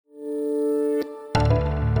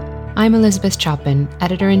I'm Elizabeth Chopin,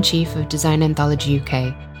 Editor-in-Chief of Design Anthology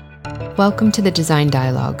UK. Welcome to the Design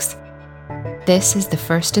Dialogues. This is the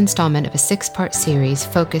first installment of a 6-part series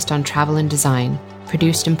focused on travel and design,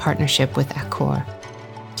 produced in partnership with Accor.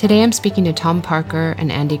 Today I'm speaking to Tom Parker and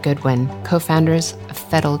Andy Goodwin, co-founders of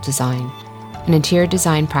Fettle Design, an interior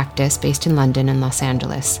design practice based in London and Los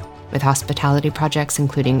Angeles, with hospitality projects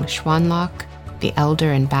including Schwanlock, the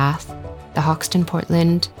Elder in Bath, the Hoxton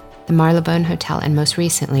Portland, the Marylebone Hotel, and most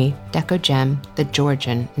recently, Deco Gem, the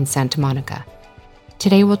Georgian in Santa Monica.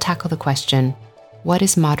 Today we'll tackle the question, what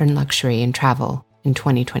is modern luxury in travel in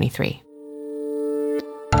 2023?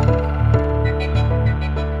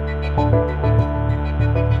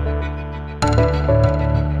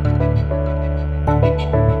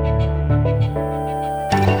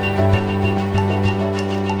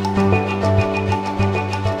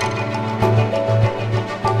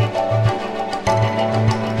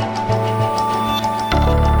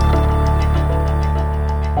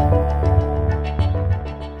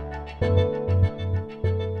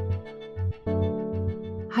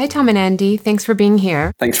 Hi, Tom and Andy. Thanks for being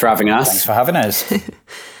here. Thanks for having us. Thanks for having us.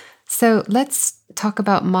 So let's talk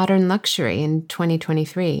about modern luxury in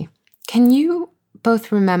 2023. Can you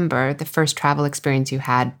both remember the first travel experience you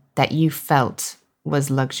had that you felt was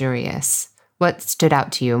luxurious? What stood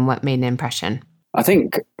out to you and what made an impression? I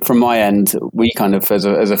think from my end, we kind of, as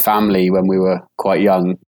a family, when we were quite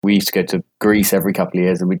young, we used to go to Greece every couple of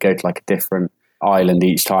years and we'd go to like a different island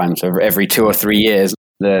each time. So every 2 or 3 years,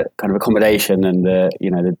 the kind of accommodation and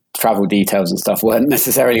the travel details and stuff weren't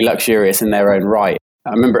necessarily luxurious in their own right.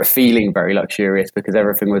 I remember it feeling very luxurious because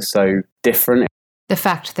everything was so different. The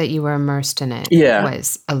fact that you were immersed in it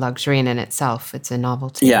was a luxury in itself. It's a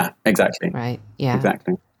novelty. Yeah, exactly. Right. Yeah.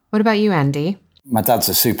 Exactly. What about you, Andy? My dad's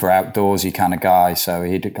a super outdoorsy kind of guy, so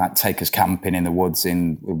he'd take us camping in the woods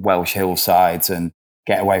in Welsh hillsides and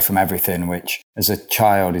get away from everything, which as a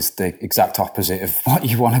child is the exact opposite of what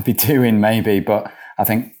you want to be doing maybe, but I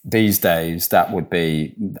think these days that would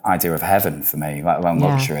be the idea of heaven for me, let alone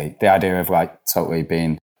luxury. The idea of like totally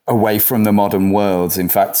being away from the modern world. In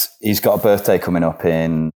fact, he's got a birthday coming up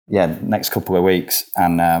in next couple of weeks,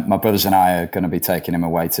 and my brothers and I are going to be taking him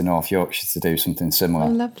away to North Yorkshire to do something similar. Oh,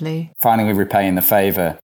 lovely. Finally repaying the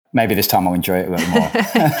favour. Maybe this time I'll enjoy it a little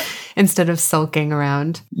more. Instead of sulking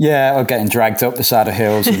around. Yeah, or getting dragged up the side of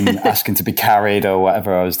hills and asking to be carried or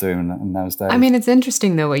whatever I was doing in those days. I mean, it's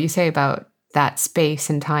interesting though what you say about that space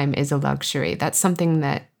and time is a luxury. That's something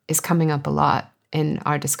that is coming up a lot in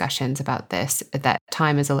our discussions about this, that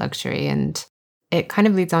time is a luxury. And it kind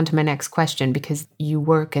of leads on to my next question, because you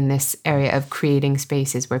work in this area of creating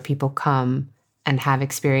spaces where people come and have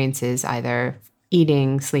experiences, either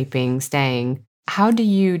eating, sleeping, staying. How do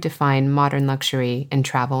you define modern luxury in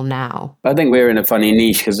travel now? I think we're in a funny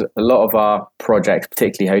niche because a lot of our projects,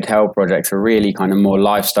 particularly hotel projects, are really kind of more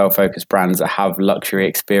lifestyle-focused brands that have luxury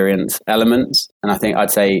experience elements. And I think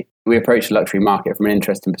I'd say we approach the luxury market from an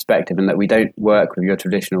interesting perspective in that we don't work with your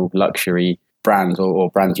traditional luxury brands or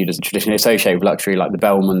brands you just traditionally associate with luxury, like the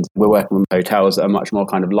Bellmans. We're working with hotels that are much more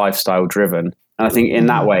kind of lifestyle-driven. And I think in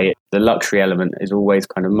that way, the luxury element is always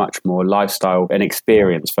kind of much more lifestyle and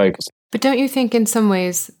experience-focused. But don't you think in some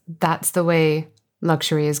ways that's the way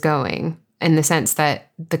luxury is going, in the sense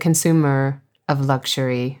that the consumer of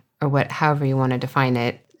luxury, or however you want to define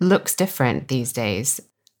it, looks different these days?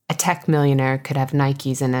 A tech millionaire could have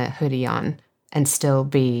Nikes and a hoodie on and still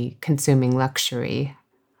be consuming luxury,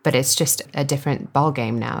 but it's just a different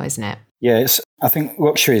ballgame now, isn't it? Yeah, I think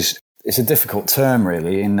luxury is a difficult term,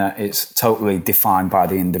 really, in that it's totally defined by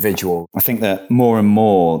the individual. I think that more and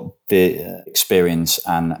more the experience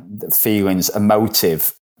and the feelings, the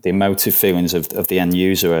emotive feelings of the end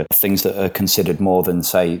user are things that are considered more than,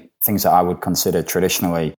 say, things that I would consider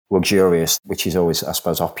traditionally luxurious, which is always, I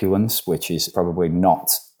suppose, opulence, which is probably not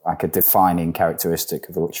like a defining characteristic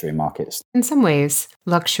of the luxury markets. In some ways,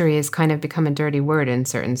 luxury has kind of become a dirty word in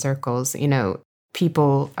certain circles. You know,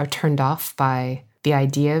 people are turned off by the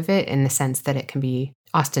idea of it in the sense that it can be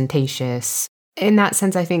ostentatious. In that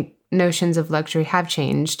sense, I think notions of luxury have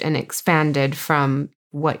changed and expanded from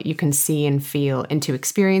what you can see and feel into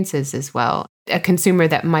experiences as well. A consumer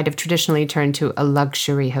that might have traditionally turned to a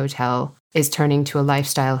luxury hotel is turning to a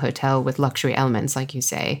lifestyle hotel with luxury elements, like you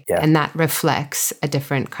say. Yeah. And that reflects a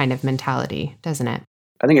different kind of mentality, doesn't it?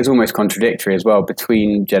 I think it's almost contradictory as well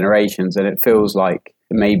between generations, and it feels like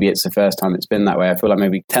maybe it's the first time it's been that way. I feel like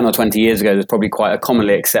maybe 10 or 20 years ago, there's probably quite a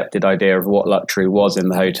commonly accepted idea of what luxury was in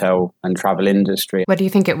the hotel and travel industry. What do you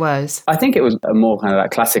think it was? I think it was a more kind of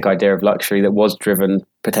that classic idea of luxury that was driven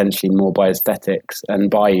potentially more by aesthetics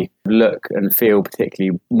and by look and feel,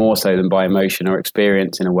 particularly more so than by emotion or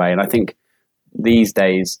experience in a way. And I think these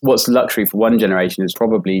days, what's luxury for one generation is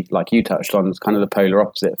probably, like you touched on, is kind of the polar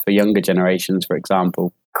opposite for younger generations, for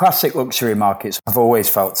example. Classic luxury markets have always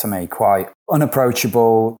felt to me quite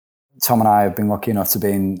unapproachable. Tom and I have been lucky enough to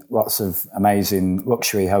be in lots of amazing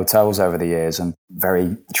luxury hotels over the years and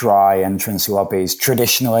very dry entrance lobbies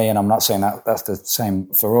traditionally. And I'm not saying that that's the same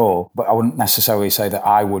for all, but I wouldn't necessarily say that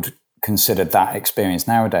I would consider that experience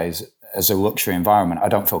nowadays as a luxury environment. I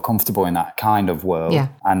don't feel comfortable in that kind of world. Yeah.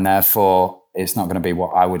 And therefore, it's not going to be what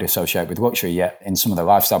I would associate with luxury. Yet in some of the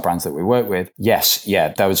lifestyle brands that we work with, yes,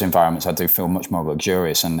 those environments I do feel much more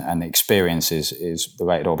luxurious, and the experience is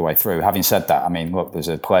related all the way through. Having said that, I mean, look, there's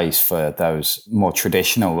a place for those more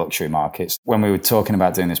traditional luxury markets. When we were talking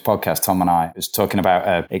about doing this podcast, Tom and I was talking about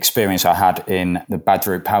an experience I had in the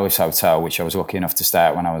Badrut Palace Hotel, which I was lucky enough to stay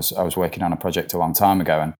at when I was working on a project a long time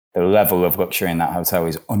ago. And the level of luxury in that hotel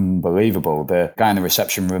is unbelievable. The guy in the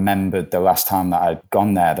reception remembered the last time that I'd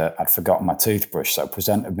gone there that I'd forgotten my toothbrush, so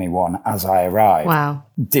presented me one as I arrived. Wow.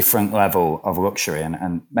 Different level of luxury.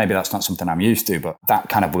 And maybe that's not something I'm used to, but that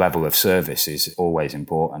kind of level of service is always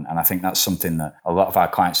important. And I think that's something that a lot of our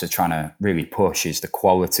clients are trying to really push, is the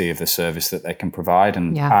quality of the service that they can provide.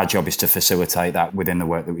 And our job is to facilitate that within the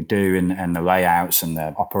work that we do, and the layouts and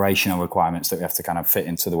the operational requirements that we have to kind of fit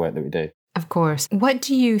into the work that we do. Of course. What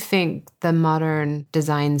do you think the modern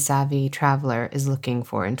design-savvy traveler is looking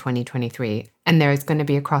for in 2023? And there's going to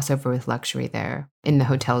be a crossover with luxury there in the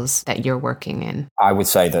hotels that you're working in. I would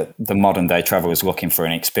say that the modern day traveler is looking for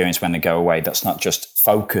an experience when they go away that's not just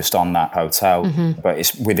focused on that hotel, but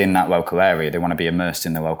it's within that local area. They want to be immersed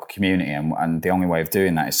in the local community. And the only way of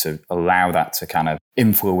doing that is to allow that to kind of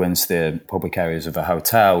influence the public areas of a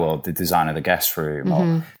hotel, or the design of the guest room,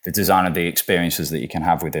 or the design of the experiences that you can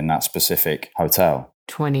have within that specific hotel.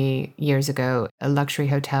 20 years ago, a luxury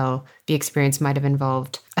hotel, the experience might have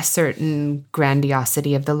involved a certain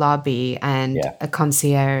grandiosity of the lobby and a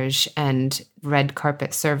concierge and red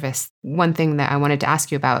carpet service. One thing that I wanted to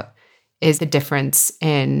ask you about is the difference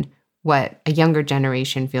in what a younger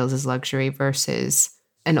generation feels as luxury versus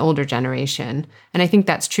an older generation. And I think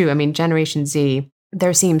that's true. I mean, Generation Z,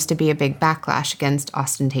 there seems to be a big backlash against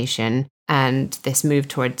ostentation and this move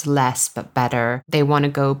towards less but better. They want to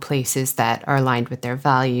go places that are aligned with their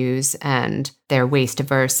values, and they're waste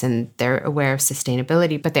averse and they're aware of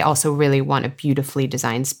sustainability, but they also really want a beautifully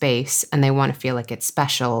designed space and they want to feel like it's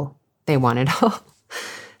special. They want it all.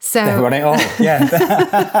 So they want it all. Yeah.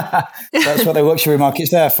 That's what the luxury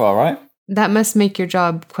market's there for, right? That must make your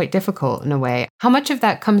job quite difficult in a way. How much of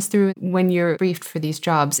that comes through when you're briefed for these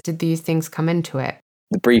jobs? Did these things come into it?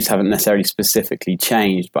 The briefs haven't necessarily specifically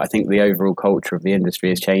changed, but I think the overall culture of the industry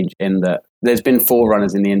has changed in that there's been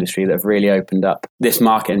forerunners in the industry that have really opened up this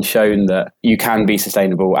market and shown that you can be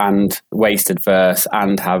sustainable and waste adverse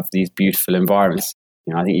and have these beautiful environments.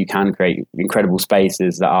 You know, I think you can create incredible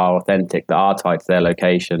spaces that are authentic, that are tied to their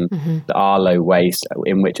location, that are low waste,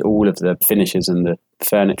 in which all of the finishes and the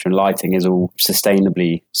furniture and lighting is all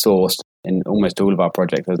sustainably sourced. In almost all of our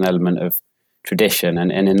projects, there's an element of tradition.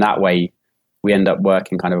 And in that way, we end up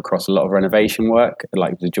working kind of across a lot of renovation work,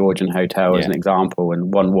 like the Georgian Hotel as an example,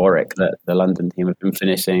 and One Warwick that the London team have been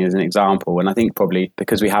finishing as an example. And I think probably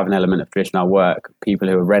because we have an element of traditional work, people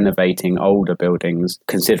who are renovating older buildings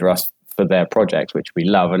consider us for their projects, which we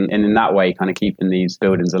love. And in that way, kind of keeping these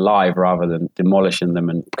buildings alive rather than demolishing them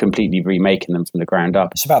and completely remaking them from the ground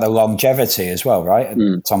up. It's about the longevity as well, right?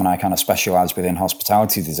 Tom and I kind of specialise within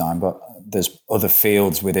hospitality design, but there's other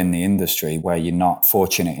fields within the industry where you're not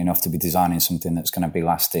fortunate enough to be designing something that's going to be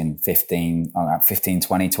lasting 15,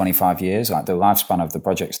 20, 25 years. Like the lifespan of the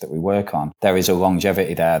projects that we work on, there is a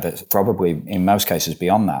longevity there that's probably in most cases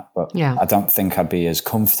beyond that. But I don't think I'd be as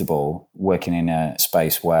comfortable working in a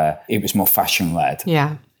space where it was more fashion led.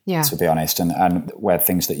 To be honest, and where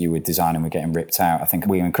things that you were designing were getting ripped out. I think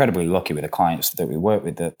we're incredibly lucky with the clients that we work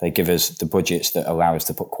with, that they give us the budgets that allow us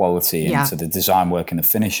to put quality into the design work and the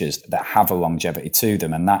finishes that have a longevity to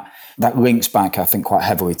them. And that links back, I think, quite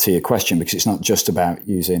heavily to your question, because it's not just about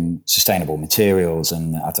using sustainable materials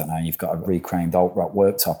and, I don't know, you've got a reclaimed alt rock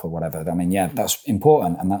worktop or whatever. I mean, that's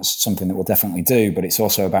important and that's something that we'll definitely do, but it's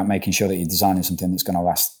also about making sure that you're designing something that's going to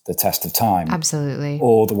last the test of time. Absolutely.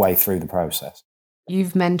 All the way through the process.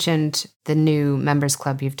 You've mentioned the new members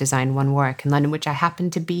club you've designed, One Warwick in London, which I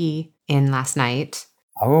happened to be in last night.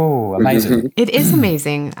 Oh, amazing. It is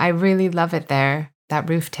amazing. I really love it there. That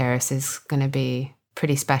roof terrace is going to be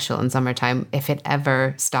pretty special in summertime if it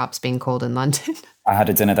ever stops being cold in London. I had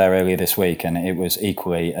a dinner there earlier this week and it was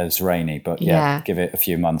equally as rainy, but give it a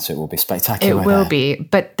few months, it will be spectacular. It will be,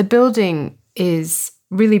 but the building is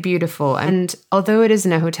really beautiful. And although it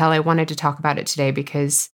isn't a hotel, I wanted to talk about it today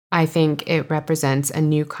because I think it represents a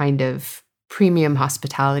new kind of premium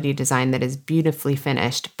hospitality design that is beautifully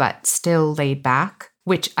finished, but still laid back,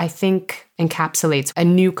 which I think encapsulates a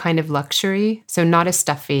new kind of luxury. So not as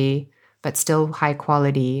stuffy, but still high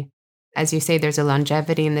quality. As you say, there's a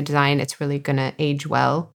longevity in the design. It's really going to age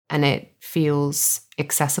well, and it feels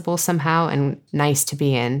accessible somehow and nice to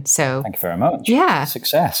be in. So thank you very much. Yeah.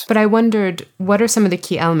 Success. But I wondered, what are some of the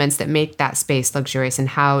key elements that make that space luxurious and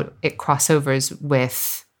how it crossovers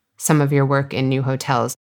with some of your work in new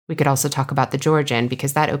hotels? We could also talk about the Georgian,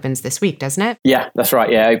 because that opens this week, doesn't it? Yeah, that's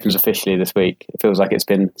right. Yeah, it opens officially this week. It feels like it's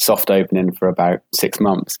been soft opening for about 6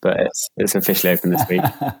 months, but it's officially open this week.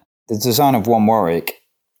 The design of One Warwick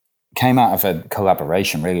came out of a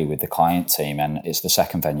collaboration really with the client team, and it's the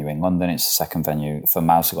second venue in London. It's the second venue for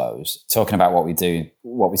Maslow's. Talking about what we do,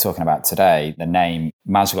 what we're talking about today, the name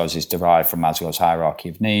Maslow's is derived from Maslow's hierarchy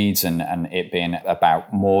of needs, and it being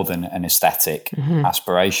about more than an aesthetic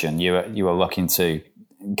aspiration. You are looking to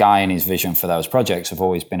Guy and his vision for those projects have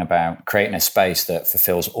always been about creating a space that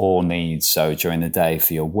fulfills all needs. So during the day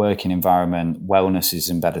for your working environment, wellness is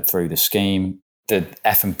embedded through the scheme. The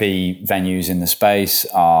F&B venues in the space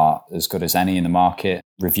are as good as any in the market.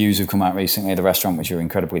 Reviews have come out recently of the restaurant, which are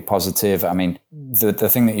incredibly positive. I mean, the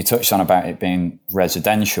thing that you touched on about it being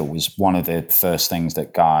residential was one of the first things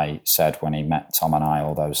that Guy said when he met Tom and I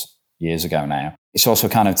all those years ago now. It's also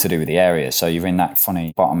kind of to do with the area. So you're in that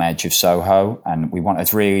funny bottom edge of Soho, and we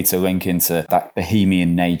wanted really to link into that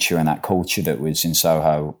bohemian nature and that culture that was in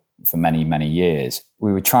Soho for many, many years.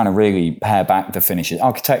 We were trying to really pare back the finishes,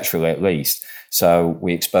 architecturally at least. So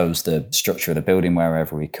we exposed the structure of the building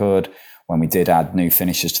wherever we could. When we did add new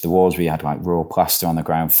finishes to the walls, we had like raw plaster on the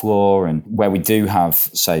ground floor. And where we do have,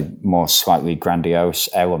 say, more slightly grandiose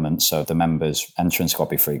elements, so the members' entrance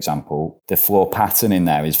lobby, for example, the floor pattern in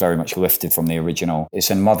there is very much lifted from the original. It's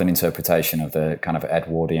a modern interpretation of the kind of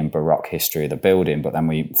Edwardian Baroque history of the building, but then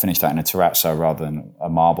we finished that in a terrazzo rather than a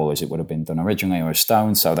marble as it would have been done originally, or a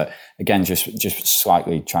stone. So that, again, just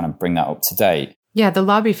slightly trying to bring that up to date. Yeah, the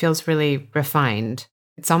lobby feels really refined.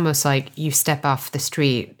 It's almost like you step off the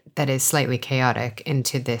street that is slightly chaotic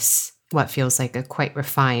into this, what feels like a quite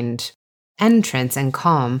refined entrance and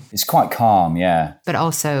calm. It's quite calm, yeah. But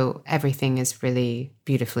also everything is really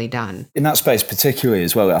beautifully done. In that space particularly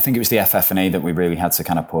as well, I think it was the FF&E that we really had to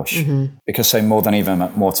kind of push. Because say more than even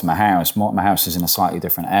Mortimer House is in a slightly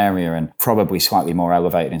different area and probably slightly more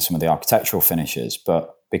elevated in some of the architectural finishes,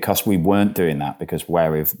 but because we weren't doing that, because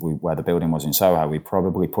where the building was in Soho, we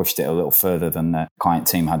probably pushed it a little further than the client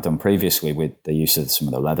team had done previously with the use of some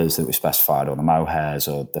of the leathers that were specified, or the mohairs,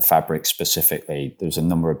 or the fabric specifically. There was a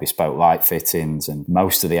number of bespoke light fittings, and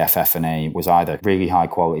most of the FF&E was either really high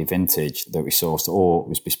quality vintage that we sourced, or it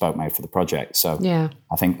was bespoke made for the project. So yeah,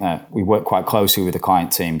 I think that we worked quite closely with the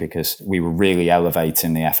client team because we were really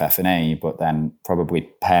elevating the FF&E, but then probably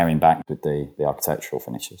pairing back with the architectural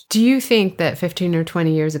finishes. Do you think that 15 or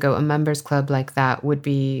 20 years ago, a members club like that would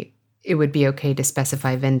be okay to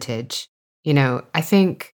specify vintage? You know, I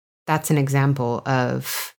think that's an example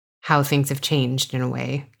of how things have changed in a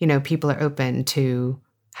way. You know, people are open to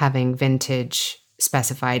having vintage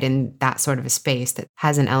specified in that sort of a space that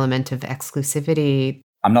has an element of exclusivity.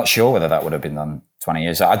 I'm not sure whether that would have been done 20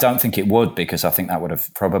 years. I don't think it would, because I think that would have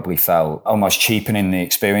probably felt almost cheapening the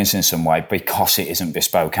experience in some way, because it isn't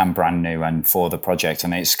bespoke and brand new and for the project.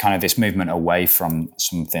 And it's kind of this movement away from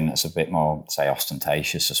something that's a bit more, say,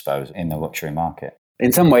 ostentatious, I suppose, in the luxury market.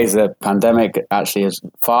 In some ways, the pandemic actually has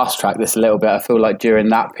fast-tracked this a little bit. I feel like during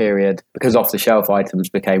that period, because off-the-shelf items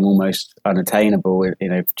became almost unattainable, you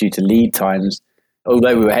know, due to lead times,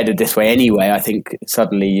 although we were headed this way anyway, I think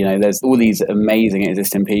suddenly, you know, there's all these amazing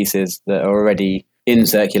existing pieces that are already in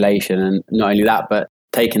circulation. And not only that, but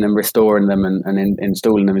taking them, restoring them and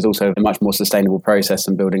installing them is also a much more sustainable process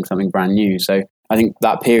than building something brand new. So I think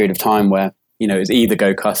that period of time where, you know, it's either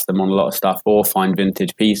go custom on a lot of stuff or find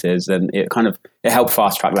vintage pieces, and it helped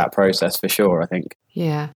fast track that process for sure, I think.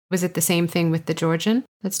 Yeah. Was it the same thing with the Georgian?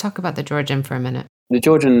 Let's talk about the Georgian for a minute. The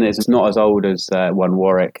Georgian is not as old as One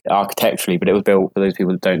Warwick architecturally, but it was built, for those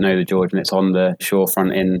people that don't know the Georgian, it's on the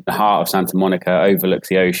shorefront in the heart of Santa Monica, overlooks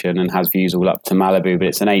the ocean and has views all up to Malibu, but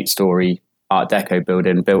it's an 8-story Art Deco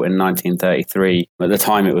building built in 1933. At the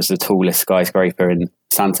time, it was the tallest skyscraper in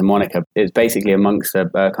Santa Monica. It's basically amongst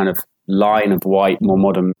a kind of line of white, more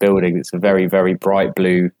modern buildings. It's a very, very bright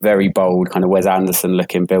blue, very bold, kind of Wes Anderson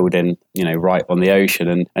looking building, you know, right on the ocean.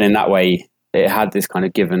 And in that way, it had this kind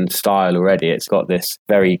of given style already. It's got this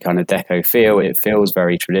very kind of deco feel. It feels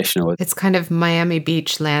very traditional. It's kind of Miami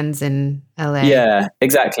Beach lands in LA. Yeah,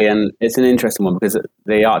 exactly. And it's an interesting one because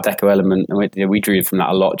the Art Deco element, and we drew from that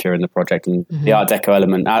a lot during the project. And the Art Deco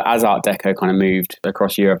element, as Art Deco kind of moved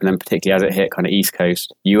across Europe, and then particularly as it hit kind of East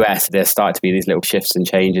Coast US, there started to be these little shifts and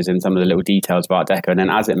changes in some of the little details of Art Deco. And then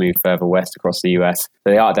as it moved further west across the US,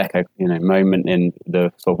 the Art Deco, moment in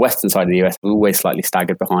the sort of western side of the US was always slightly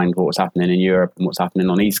staggered behind what was happening in Europe and what's happening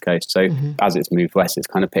on East Coast. So as it's moved west, it's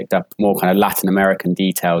kind of picked up more kind of Latin American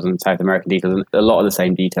details and South American details, and a lot of the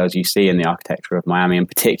same details you see in the architecture of Miami, and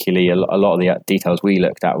particularly a lot of the details we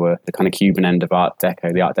looked at were the kind of Cuban end of Art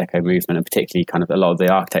Deco, the Art Deco movement, and particularly kind of a lot of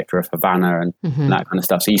the architecture of Havana and that kind of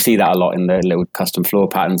stuff. So you see that a lot in the little custom floor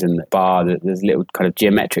patterns in the bar. There's little kind of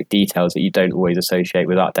geometric details that you don't always associate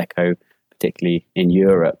with Art Deco, particularly in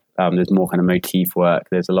Europe. There's more kind of motif work.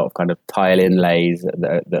 There's a lot of kind of tile inlays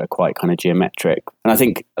that are quite kind of geometric. And I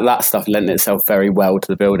think that stuff lent itself very well to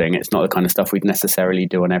the building. It's not the kind of stuff we'd necessarily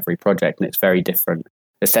do on every project, and it's very different.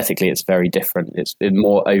 Aesthetically, it's very different. It's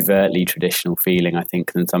more overtly traditional feeling, I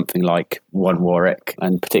think, than something like One Warwick,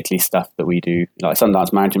 and particularly stuff that we do, like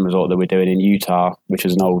Sundance Mountain Resort that we're doing in Utah, which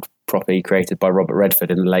is an old property created by Robert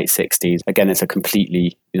Redford in the late 60s. Again, it's a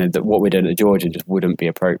completely, that what we're doing at Georgia just wouldn't be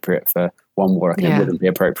appropriate for One Warwick, and it wouldn't be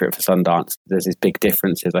appropriate for Sundance. There's these big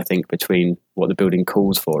differences, I think, between what the building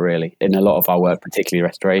calls for, really, in a lot of our work, particularly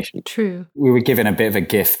restoration. True. We were given a bit of a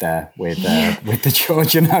gift there with the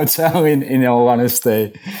Georgian Hotel, in all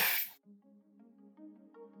honesty.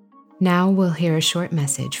 Now we'll hear a short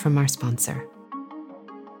message from our sponsor.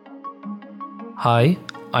 Hi,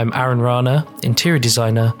 I'm Aaron Rana, interior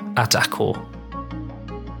designer at Accor.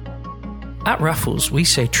 At Raffles, we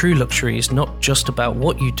say true luxury is not just about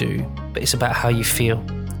what you do, but it's about how you feel.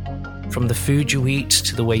 From the food you eat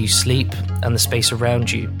to the way you sleep and the space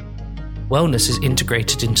around you, wellness is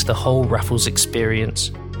integrated into the whole Raffles experience.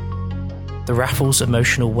 The Raffles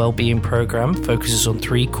Emotional Wellbeing Programme focuses on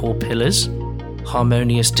 3 core pillars: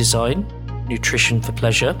 harmonious design, nutrition for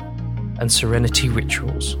pleasure, and serenity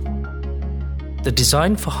rituals. The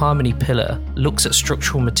Design for Harmony pillar looks at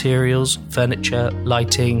structural materials, furniture,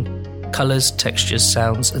 lighting, colours, textures,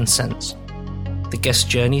 sounds and scents. The guest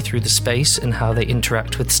journey through the space and how they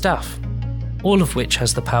interact with staff, all of which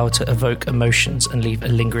has the power to evoke emotions and leave a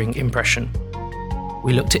lingering impression.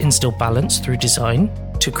 We look to instill balance through design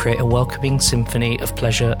to create a welcoming symphony of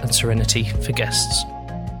pleasure and serenity for guests.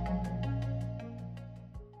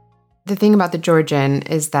 The thing about the Georgian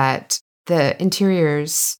is that the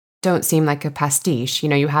interiors don't seem like a pastiche.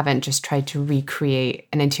 You haven't just tried to recreate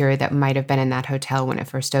an interior that might have been in that hotel when it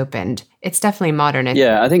first opened. It's definitely modern.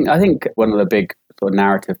 Yeah, I think one of the big sort of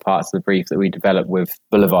narrative parts of the brief that we developed with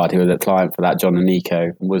Boulevard, who were the client for that, John and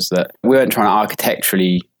Nico, was that we weren't trying to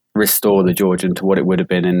architecturally restore the Georgian to what it would have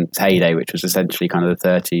been in its heyday, which was essentially kind of the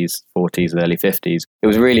 30s, 40s, and early 50s. It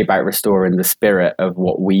was really about restoring the spirit of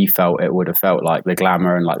what we felt it would have felt like, the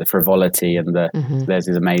glamour and like the frivolity, and there's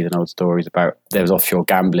these amazing old stories about there was offshore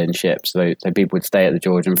gambling ships, so people would stay at the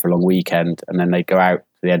Georgian for a long weekend and then they'd go out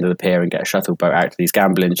to the end of the pier and get a shuttle boat out to these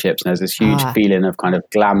gambling ships, and there's this huge feeling of kind of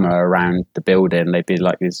glamour around the building. They'd be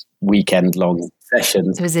like these weekend long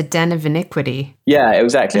sessions. It was a den of iniquity. Yeah,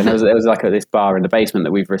 exactly. And there was like this bar in the basement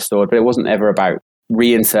that we've restored, but it wasn't ever about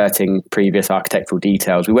reinserting previous architectural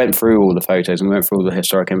details. We went through all the photos and we went through all the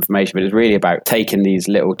historic information, but it's really about taking these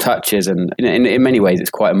little touches, and in many ways it's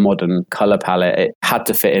quite a modern colour palette. It had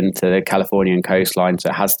to fit into the Californian coastline, so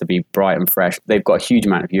it has to be bright and fresh. They've got a huge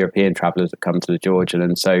amount of European travellers that come to the Georgian,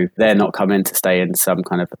 and so they're not coming to stay in some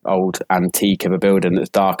kind of old antique of a building that's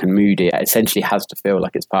dark and moody. It essentially has to feel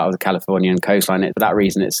like it's part of the Californian coastline. For that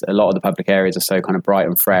reason, it's a lot of the public areas are so kind of bright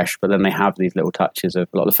and fresh, but then they have these little touches of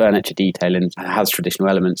a lot of the furniture detailing has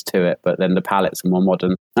traditional elements to it, but then the palettes are more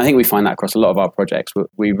modern. I think we find that across a lot of our projects.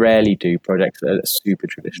 We rarely do projects that are super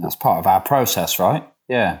traditional. That's part of our process, right?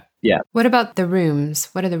 Yeah. What about the rooms?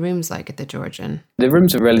 What are the rooms like at the Georgian? The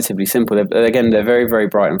rooms are relatively simple. They're very, very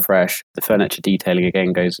bright and fresh. The furniture detailing,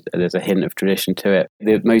 again, there's a hint of tradition to it.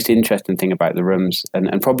 The most interesting thing about the rooms,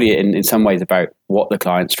 and probably in some ways about what the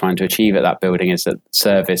client's trying to achieve at that building, is that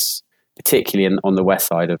service, particularly on the west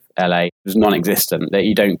side of LA, was non-existent, that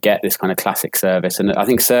you don't get this kind of classic service. And I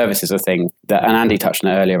think service is a thing that, and Andy touched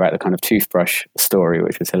on it earlier about the kind of toothbrush story,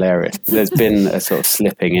 which was hilarious. There's been a sort of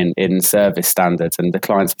slipping in service standards, and the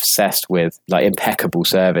client's obsessed with like impeccable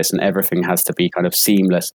service, and everything has to be kind of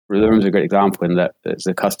seamless. The room's a great example in that there's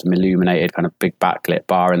a custom illuminated kind of big backlit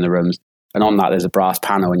bar in the rooms. And on that, there's a brass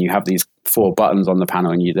panel, and you have these 4 buttons on the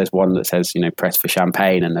panel, and there's one that says, press for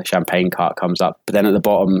champagne, and the champagne cart comes up. But then at the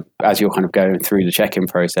bottom, as you're kind of going through the check-in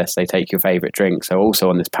process, they take your favorite drink. So also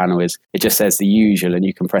on this panel it just says the usual, and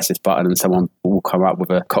you can press this button and someone will come up with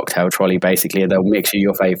a cocktail trolley basically, and they'll mix you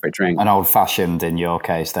your favorite drink. An old-fashioned in your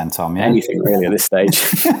case then, Tom, yeah? Anything really at this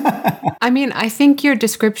stage. I mean, I think your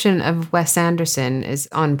description of Wes Anderson is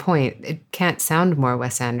on point. It can't sound more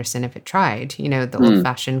Wes Anderson if it tried. The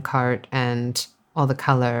old-fashioned cart and all the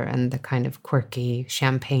color and the kind of quirky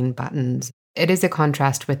champagne buttons. It is a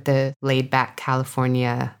contrast with the laid-back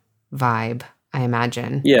California vibe, I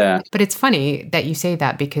imagine. Yeah. But it's funny that you say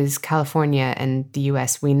that, because California and the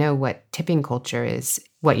US, we know what tipping culture is,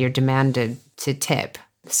 what you're demanded to tip.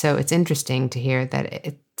 So it's interesting to hear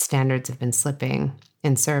that standards have been slipping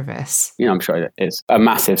in service. I'm sure it's a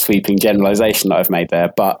massive sweeping generalization that I've made there,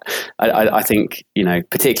 but I think,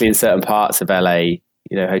 particularly in certain parts of LA,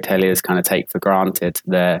 hoteliers kind of take for granted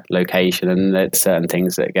their location, and there's certain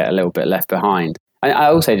things that get a little bit left behind. I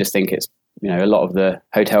also just think it's, a lot of the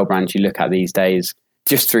hotel brands you look at these days,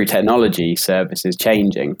 just through technology, service is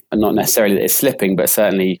changing, and not necessarily that it's slipping, but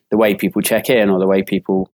certainly the way people check in, or the way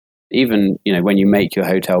people, even, when you make your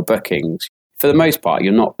hotel bookings, for the most part,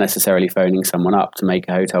 you're not necessarily phoning someone up to make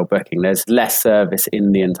a hotel booking. There's less service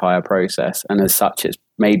in the entire process, and as such, it's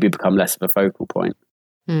maybe become less of a focal point.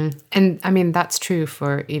 And I mean, that's true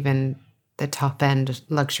for even the top end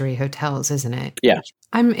luxury hotels, isn't it? Yeah.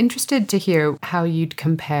 I'm interested to hear how you'd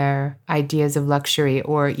compare ideas of luxury,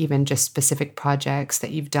 or even just specific projects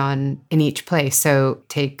that you've done in each place. So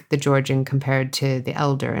take the Georgian compared to the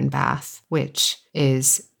Elder in Bath, which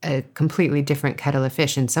is a completely different kettle of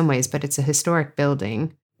fish in some ways, but it's a historic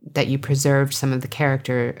building that you preserved some of the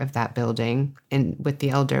character of that building, and with the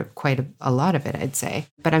Elder, quite a lot of it, I'd say.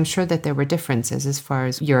 But I'm sure that there were differences as far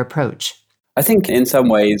as your approach. I think in some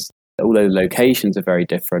ways, although the locations are very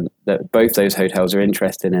different, that both those hotels are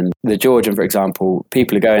interested in. The Georgian, for example,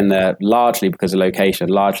 people are going there largely because of location,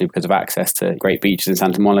 largely because of access to great beaches in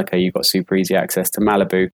Santa Monica. You've got super easy access to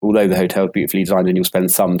Malibu. Although the hotel is beautifully designed and you'll spend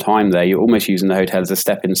some time there, you're almost using the hotel as a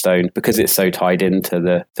stepping stone because it's so tied into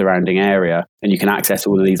the surrounding area. And you can access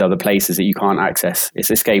all of these other places that you can't access. It's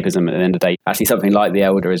escapism at the end of the day. Actually, something like the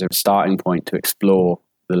Elder is a starting point to explore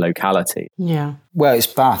the locality. Yeah. Well, it's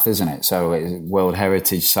Bath, isn't it? So it's a World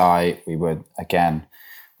Heritage Site.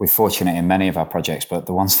 We're fortunate in many of our projects, but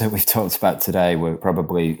the ones that we've talked about today were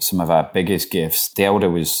probably some of our biggest gifts. The Elder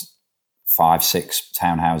was 5-6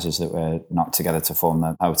 townhouses that were knocked together to form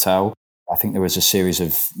the hotel. I think there was a series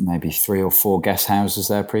of maybe 3 or 4 guest houses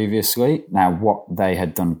there previously. Now, what they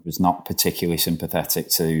had done was not particularly sympathetic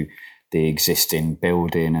to the existing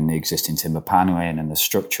building and the existing timber paneling and the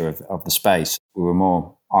structure of the space. We were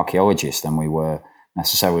more archaeologists than we were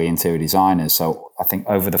necessarily interior designers. So I think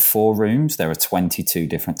over the 4 rooms, there are 22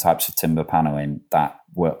 different types of timber paneling that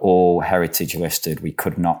were all heritage listed. We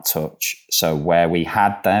could not touch. So where we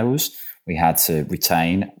had those, we had to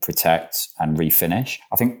retain, protect, and refinish.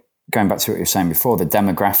 I think going back to what you were saying before, the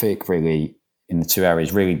demographic really in the 2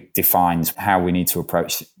 areas really defines how we need to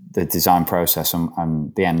approach the design process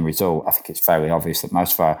and the end result. I think it's fairly obvious that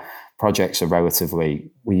most of our projects are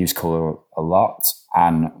we use colour a lot,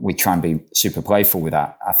 and we try and be super playful with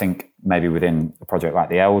that. I think maybe within a project like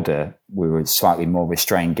the Elder, we were slightly more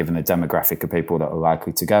restrained given the demographic of people that are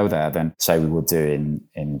likely to go there than, say, we would do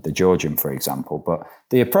in the Georgian, for example. But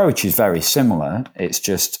the approach is very similar. It's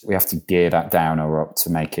just we have to gear that down or up to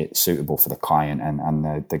make it suitable for the client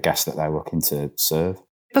and the guests that they're looking to serve.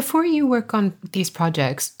 Before you work on these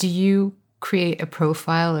projects, do you create a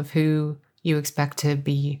profile of who you expect to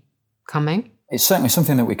be coming? It's certainly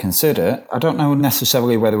something that we consider. I don't know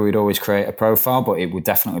necessarily whether we'd always create a profile, but it would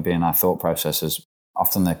definitely be in our thought processes.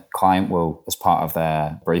 Often the client will, as part of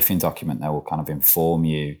their briefing document, they will kind of inform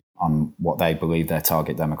you on what they believe their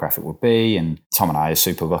target demographic would be. And Tom and I are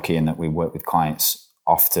super lucky in that we work with clients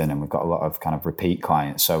often, and we've got a lot of kind of repeat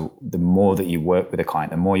clients. So the more that you work with a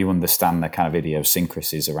client, the more you understand the kind of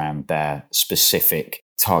idiosyncrasies around their specific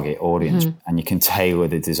target audience, and you can tailor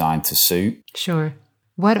the design to suit. Sure.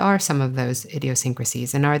 What are some of those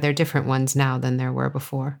idiosyncrasies, and are there different ones now than there were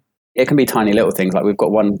before? It can be tiny little things. Like we've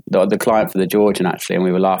got one, the client for the Georgian actually, and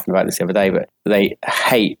we were laughing about this the other day, but they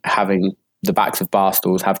hate having the backs of bar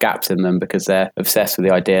stools have gaps in them because they're obsessed with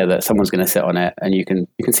the idea that someone's going to sit on it and you can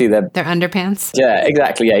see their underpants. Yeah,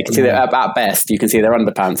 exactly. Yeah, you can see their, at best, you can see their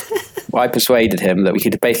underpants. Well, I persuaded him that we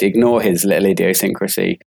could basically ignore his little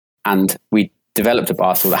idiosyncrasy, and we developed a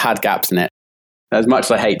bar stool that had gaps in it. As much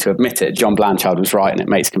as I hate to admit it, John Blanchard was right and it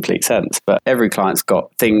makes complete sense. But every client's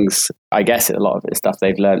got things, I guess a lot of it's stuff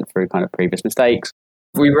they've learned through kind of previous mistakes.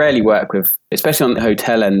 We rarely work with, especially on the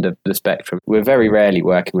hotel end of the spectrum, we're very rarely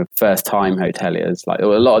working with first-time hoteliers. Like a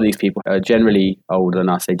lot of these people are generally older than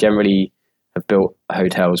us. They generally have built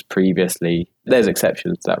hotels previously. There's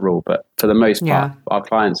exceptions to that rule, but for the most part, our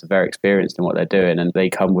clients are very experienced in what they're doing, and they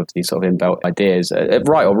come with these sort of inbuilt ideas,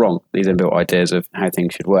 right or wrong, these inbuilt ideas of how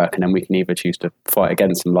things should work, and then we can either choose to fight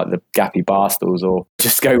against them like the gappy bar stools or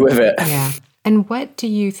just go with it. Yeah. And what do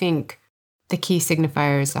you think the key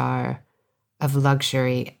signifiers are of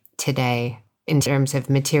luxury today in terms of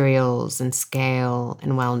materials and scale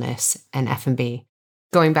and wellness and F&B?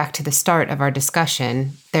 Going back to the start of our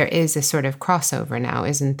discussion, there is a sort of crossover now,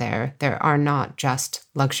 isn't there? There are not just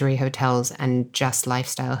luxury hotels and just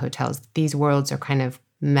lifestyle hotels. These worlds are kind of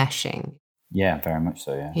meshing. Yeah, very much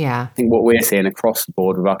so, yeah. Yeah. I think what we're seeing across the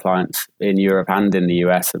board with our clients in Europe and in the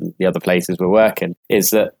US and the other places we're working is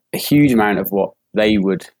that a huge amount of what they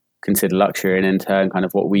would consider luxury and in turn kind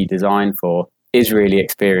of what we design for is really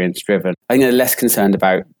experience driven. I think they're less concerned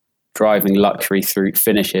about driving luxury through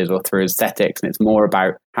finishes or through aesthetics, and it's more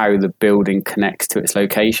about how the building connects to its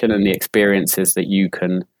location and the experiences that you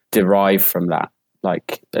can derive from that.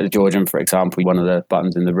 Like at the Georgian, for example, one of the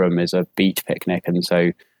buttons in the room is a beach picnic, and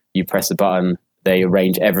so you press the button, they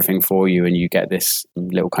arrange everything for you, and you get this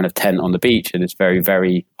little kind of tent on the beach, and it's very,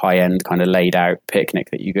 very high-end kind of laid out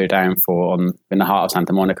picnic that you go down for in the heart of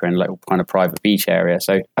Santa Monica in a little kind of private beach area.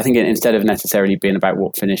 So I think instead of necessarily being about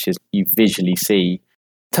what finishes you visually see,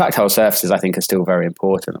 tactile surfaces, I think, are still very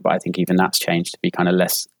important, but I think even that's changed to be kind of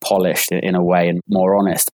less polished in a way and more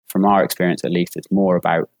honest. From our experience, at least, it's more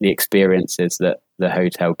about the experiences that the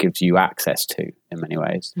hotel gives you access to in many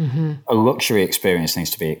ways. Mm-hmm. A luxury experience needs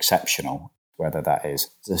to be exceptional, whether that is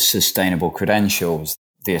the sustainable credentials,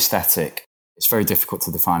 the aesthetic. It's very difficult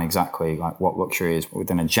to define exactly like what luxury is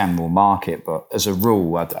within a general market, but as a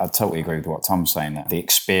rule, I'd totally agree with what Tom's saying, that the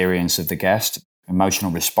experience of the guest,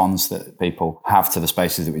 emotional response that people have to the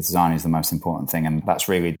spaces that we design is the most important thing. And that's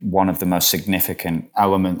really one of the most significant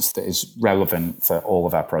elements that is relevant for all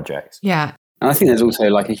of our projects. Yeah. And I think there's also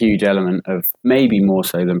like a huge element of, maybe more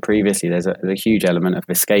so than previously, there's a huge element of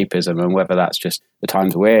escapism, and whether that's just the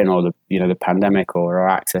times we're in or the pandemic or our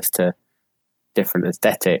access to different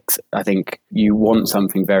aesthetics. I think you want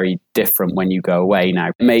something very different when you go away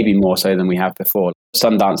now, maybe more so than we have before.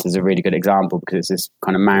 Sundance is a really good example because it's this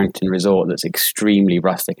kind of mountain resort that's extremely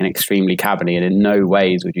rustic and extremely cabiny, and in no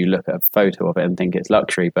ways would you look at a photo of it and think it's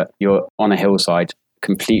luxury, but you're on a hillside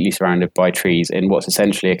completely surrounded by trees in what's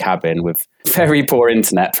essentially a cabin with very poor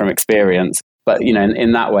internet from experience. But,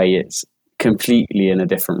 in that way, it's completely in a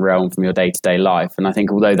different realm from your day-to-day life. And I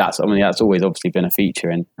think although that's always obviously been a feature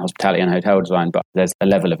in hospitality and hotel design, but there's a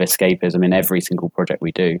level of escapism in every single project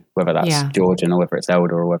we do, whether that's Georgian or whether it's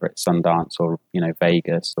Elder or whether it's Sundance or,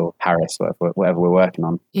 Vegas or Paris, whatever we're working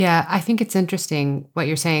on. Yeah, I think it's interesting what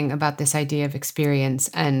you're saying about this idea of experience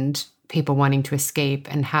and people wanting to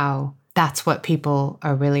escape and how that's what people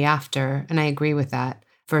are really after. And I agree with that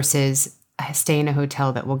versus stay in a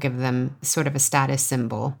hotel that will give them sort of a status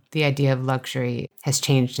symbol. The idea of luxury has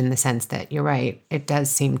changed in the sense that you're right. It does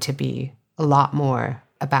seem to be a lot more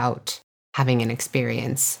about having an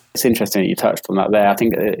experience. It's interesting that you touched on that there. I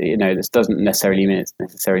think, this doesn't necessarily mean it's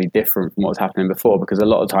necessarily different from what's happening before, because a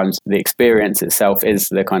lot of times the experience itself is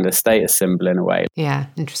the kind of status symbol in a way. Yeah,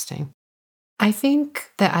 interesting. I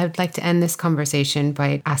think that I would like to end this conversation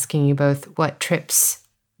by asking you both what trips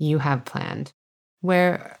you have planned.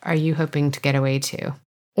 Where are you hoping to get away to?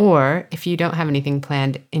 Or if you don't have anything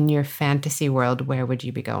planned in your fantasy world, where would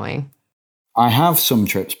you be going? I have some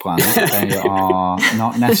trips planned. They are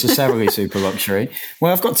not necessarily super luxury.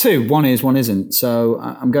 Well, I've got two. One is, one isn't. So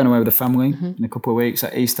I'm going away with the family in a couple of weeks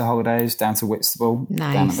at Easter holidays down to Whitstable,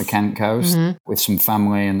 down at the Kent coast, with some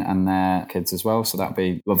family and their kids as well. So that'd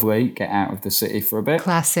be lovely. Get out of the city for a bit.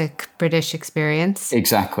 Classic British experience.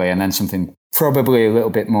 Exactly. And then something probably a little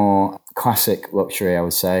bit more classic luxury, I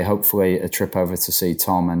would say. Hopefully a trip over to see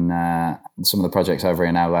Tom and some of the projects over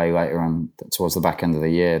in LA later on towards the back end of the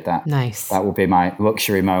year. That will be my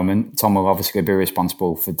luxury moment. Tom will obviously be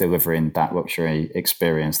responsible for delivering that luxury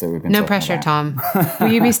experience that we've been talking pressure, about. Tom.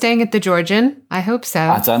 Will you be staying at the Georgian? I hope so.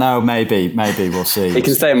 I don't know. Maybe we'll see. He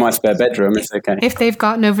can stay in my spare bedroom. It's okay. If they've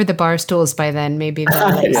gotten over the bar stools by then, maybe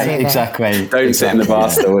they'll stay exactly. there. Don't sit in the bar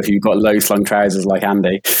stool if you've got low slung trousers like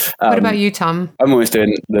Andy. What about you, Tom? I'm always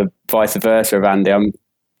doing the vice versa of Andy.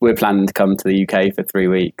 We're planning to come to the UK for 3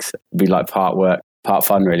 weeks. It'd be like part work, part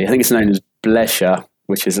fun, really. I think it's known as bleisure,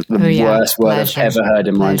 which is the worst word I've ever heard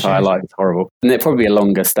in my entire life. It's horrible. And it'd probably be a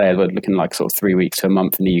longer stay. We're looking like sort of 3 weeks to a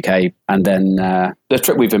month in the UK. And then the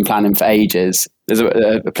trip we've been planning for ages, there's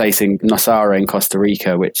a place in Nosara in Costa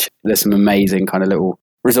Rica, which there's some amazing kind of little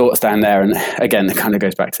resorts down there. And again, it kind of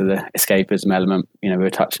goes back to the escapism element. We were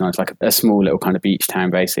touching on, it's like a small little kind of beach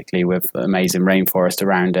town, basically, with amazing rainforest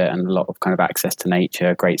around it and a lot of kind of access to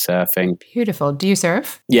nature, great surfing. Beautiful. Do you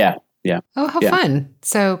surf? Yeah. Oh, how fun.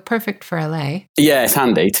 So perfect for LA. Yeah, it's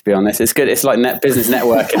handy, to be honest. It's good. It's like business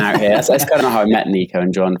networking out here. So it's kind of how I met Nico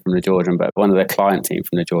and John from the Georgian, but one of the client team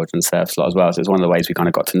from the Georgian surfs a lot as well. So it's one of the ways we kind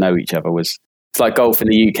of got to know each other was, it's like golf in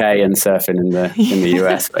the UK and surfing in the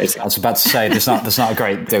US, basically. I was about to say, there's not a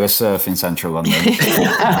great deal of surf in central London.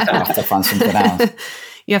 I'll have to find something else.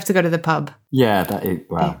 You have to go to the pub. Yeah, that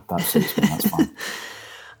suits me. That's fine.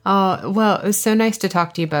 Oh, well, it was so nice to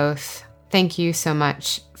talk to you both. Thank you so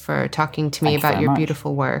much for talking to me about your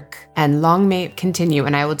beautiful work. And long may it continue.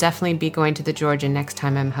 And I will definitely be going to the Georgian next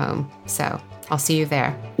time I'm home. So I'll see you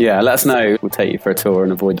there. Yeah, let us know. We'll take you for a tour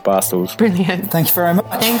and avoid the bar stools. Brilliant. Thank you very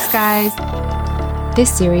much. Thanks, guys.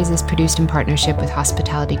 This series is produced in partnership with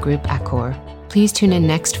hospitality group Accor. Please tune in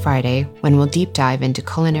next Friday when we'll deep dive into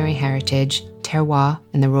culinary heritage, terroir,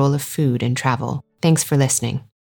 and the role of food in travel. Thanks for listening.